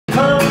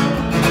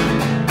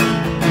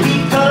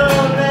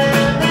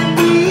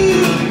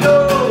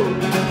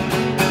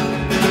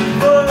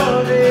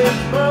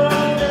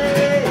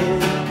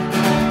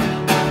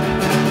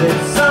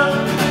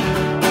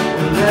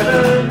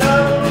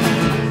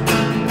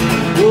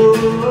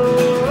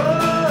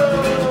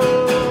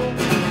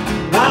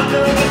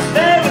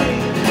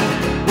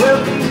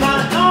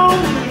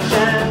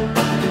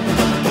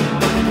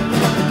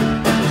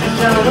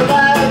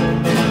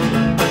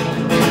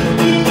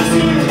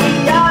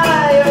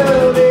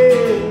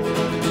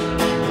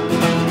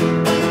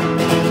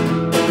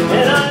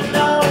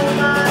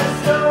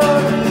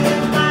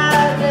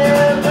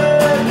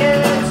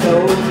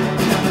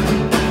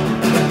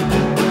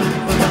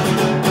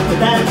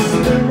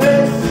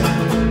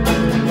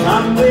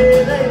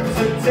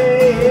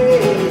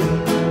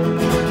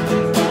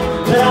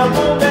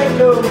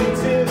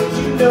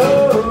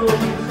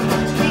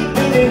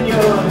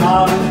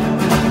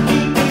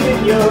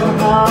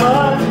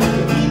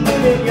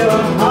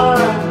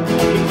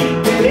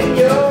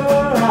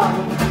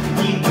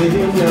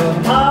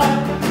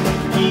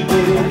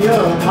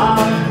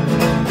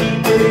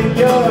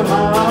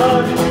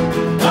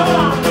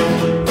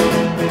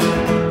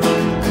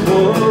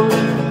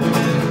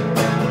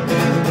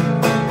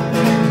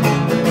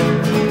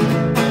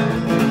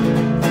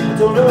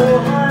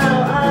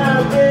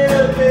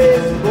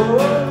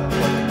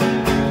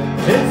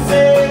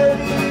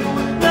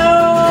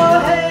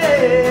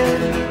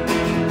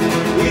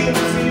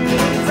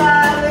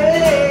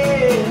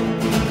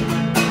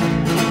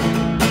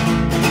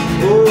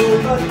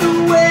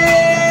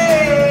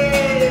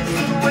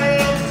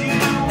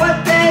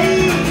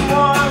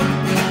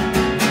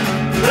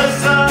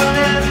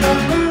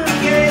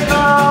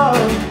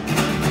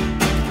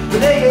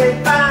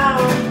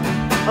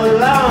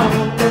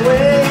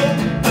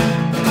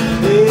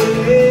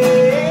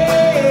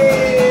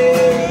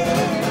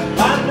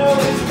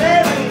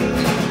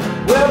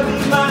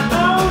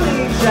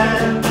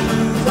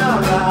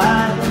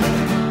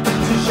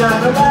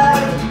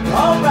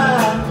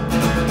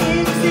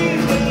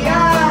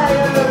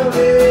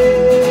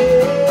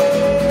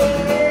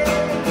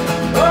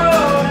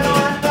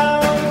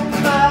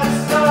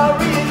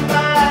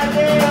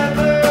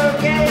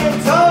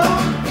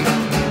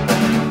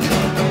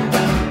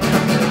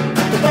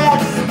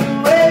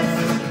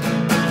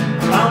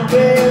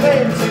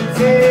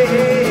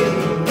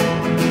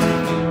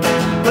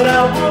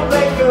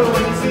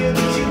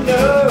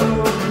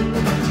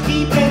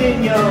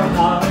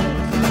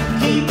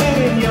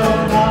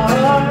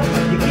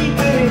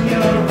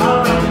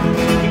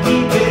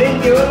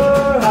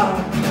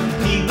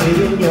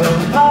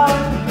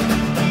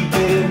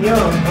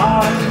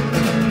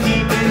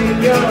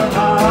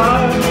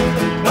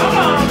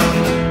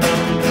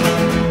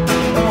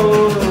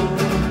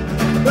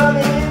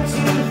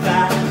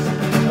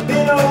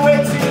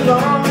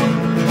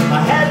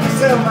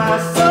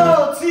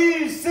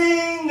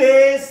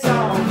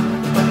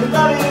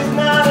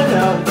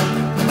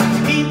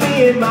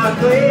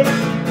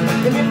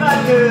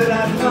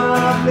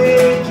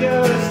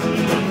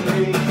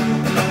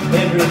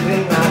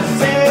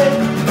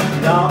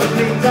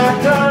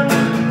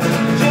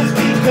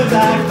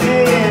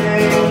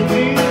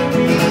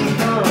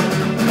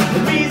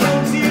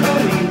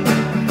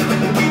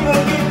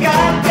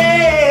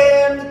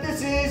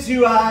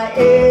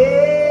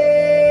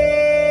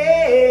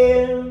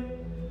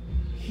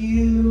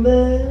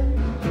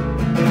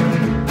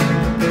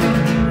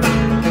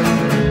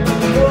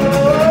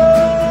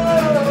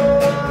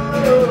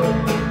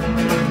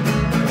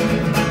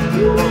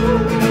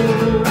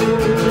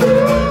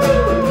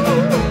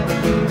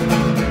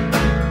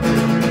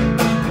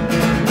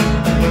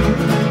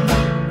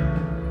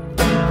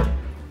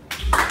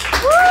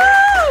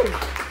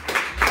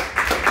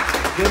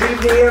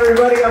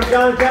Everybody, I'm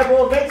Jon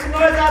Keppel. Make some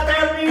noise out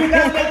there. Let me you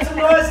guys make some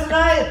noise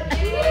tonight.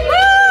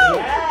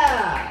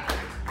 Yeah.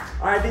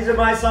 All right, these are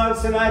my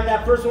songs tonight.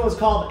 That first one was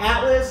called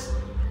Atlas,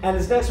 and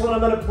this next one I'm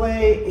going to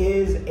play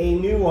is a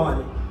new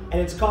one,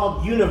 and it's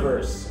called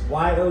Universe.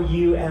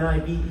 Y-O-U-N-I-V-E-R-S-E.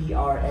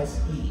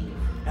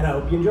 And I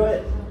hope you enjoy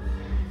it.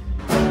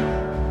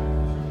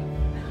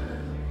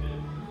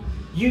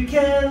 You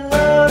can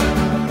love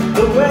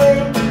the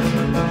way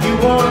you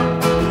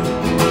want.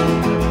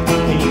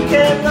 You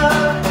can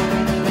love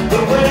the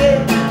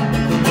way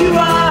you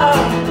are.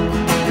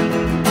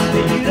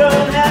 You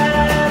don't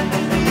have to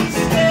be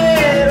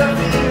scared of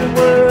being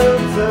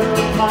worlds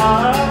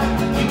apart.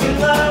 You can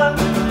love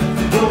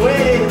the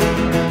way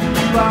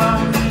you are.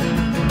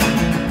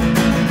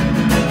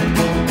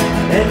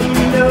 And you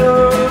know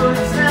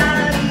it's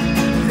not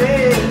easy,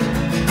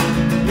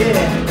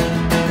 yeah.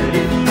 But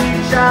if you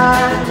try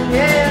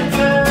and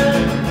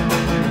turn,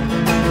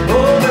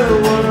 oh, the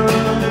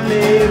world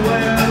may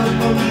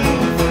welcome you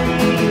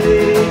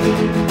freely.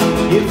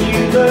 If you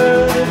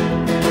learn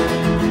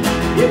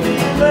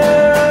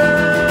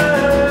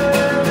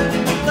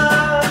to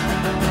love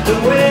the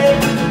way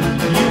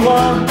you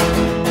want,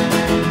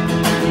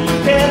 you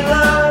can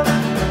love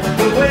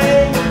the way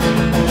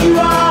you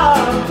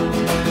are.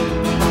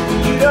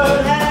 You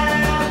don't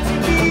have to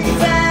be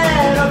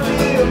sad or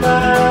feel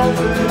miles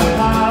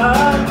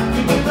apart.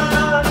 You can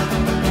love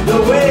the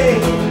way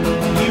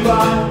you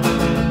are.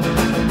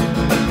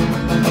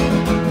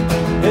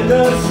 And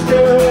the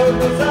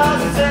struggles are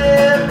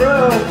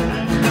several,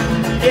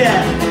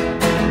 yeah,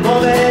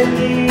 more than and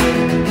you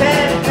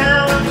can't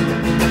count,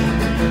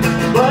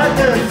 but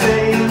the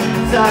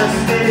things are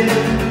still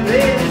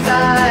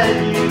inside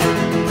you.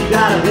 You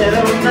gotta let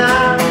them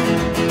out,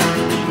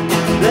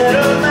 let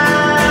them out.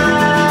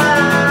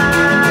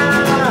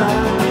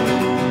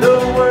 The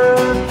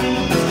world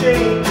keeps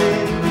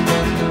changing,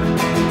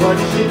 but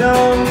you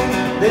know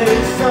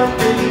there's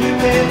something you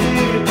can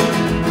do.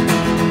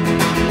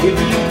 If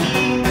you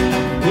keep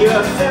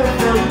yourself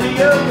from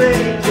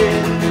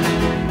rearranging,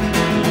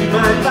 you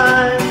might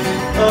find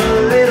a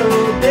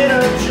little bit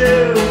of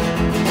truth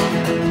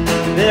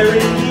there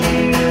in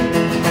you.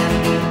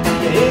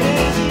 It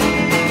is you.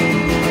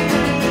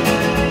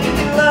 You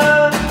can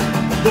love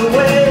the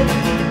way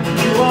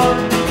you are.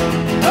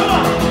 Come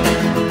on!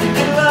 You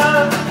can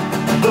love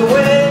the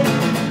way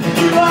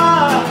you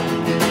are.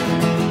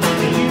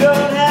 And you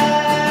don't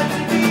have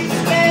to be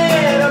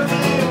scared of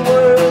being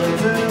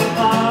worlds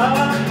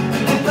apart.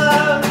 You can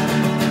love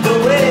the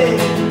way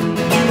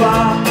you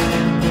are.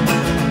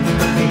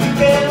 And you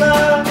can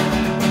love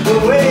the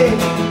way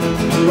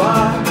you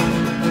are.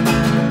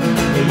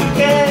 And you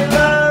can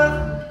love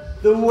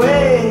the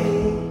way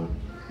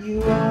you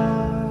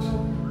are.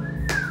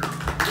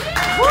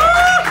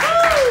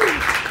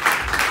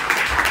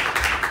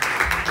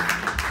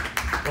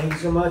 Thank you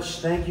so much.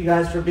 Thank you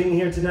guys for being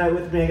here tonight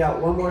with me. I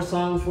got one more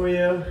song for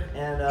you,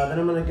 and then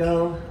I'm gonna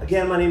go.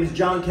 Again, my name is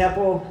Jon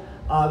Keppel.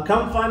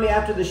 Come find me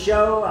after the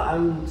show.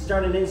 I'm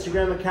starting an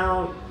Instagram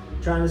account,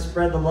 trying to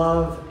spread the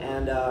love,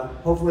 and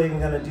hopefully I'm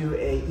gonna do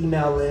an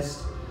email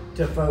list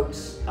to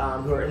folks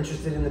who are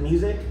interested in the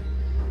music.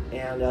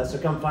 And so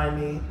come find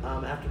me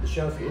after the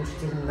show if you're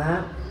interested in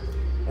that.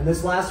 And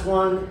this last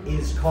one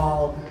is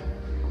called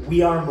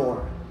We Are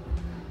More.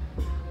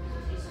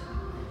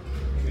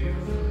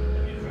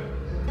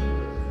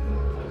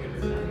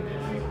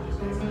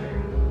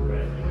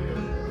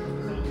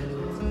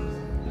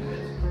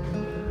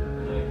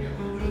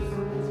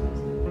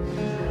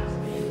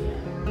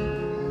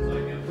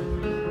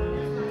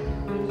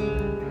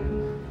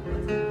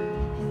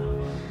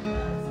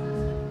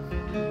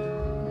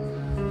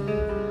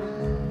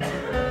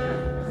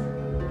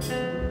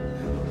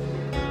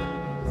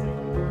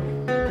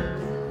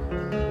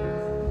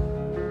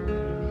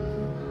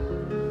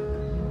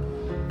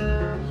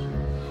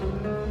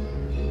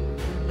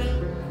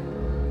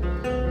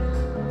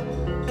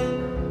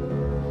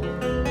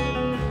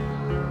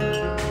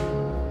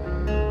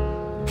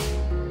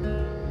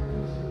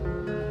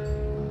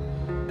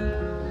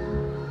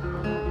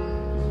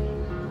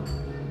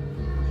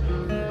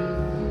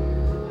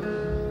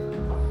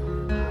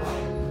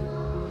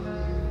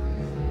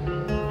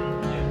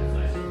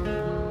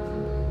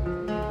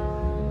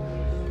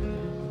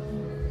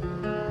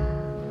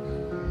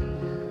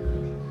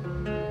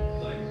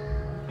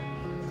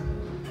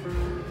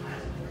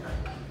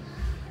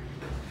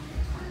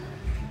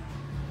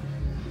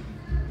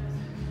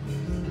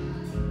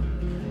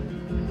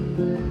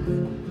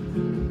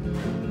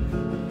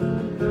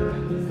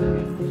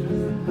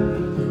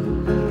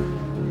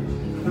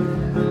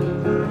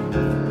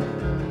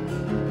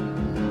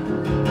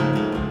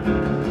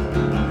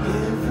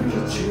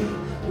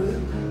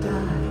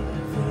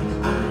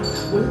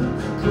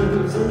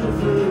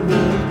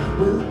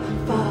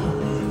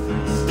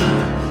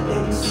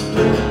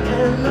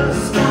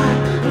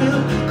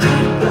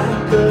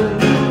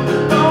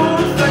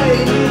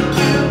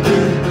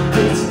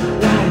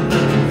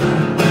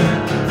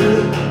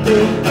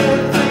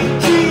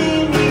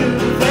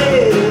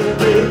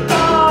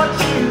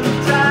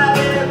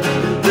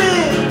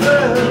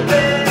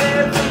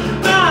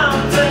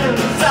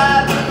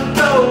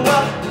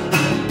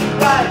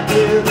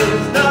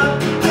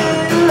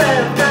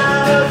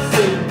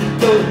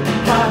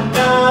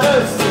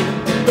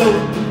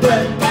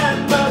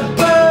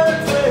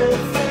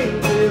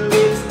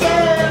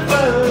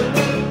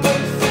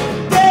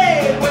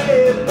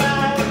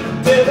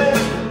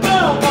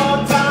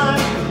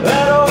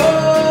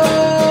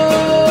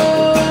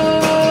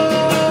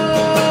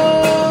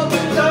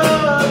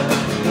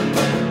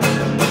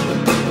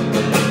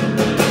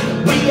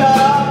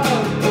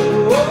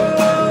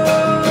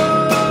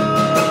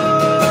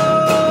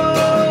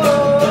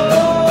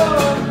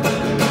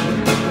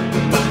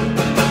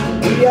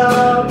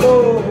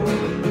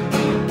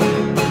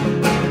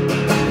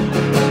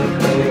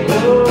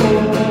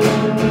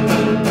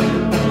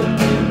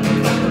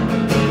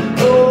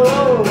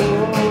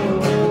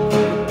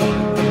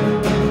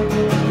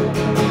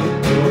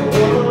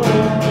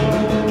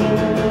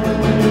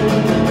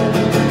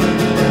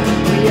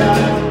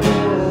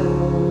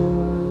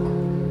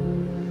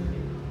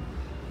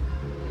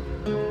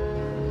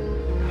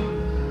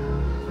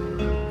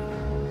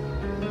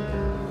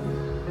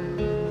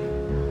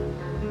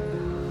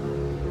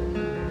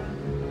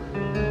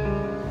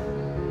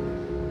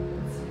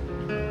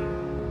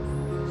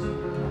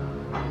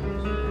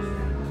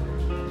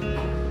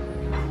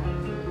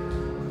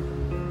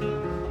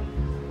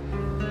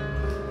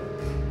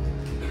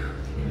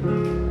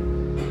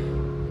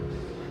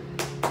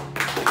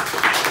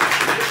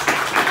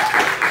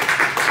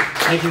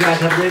 Thank you guys.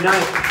 Have a great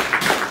night.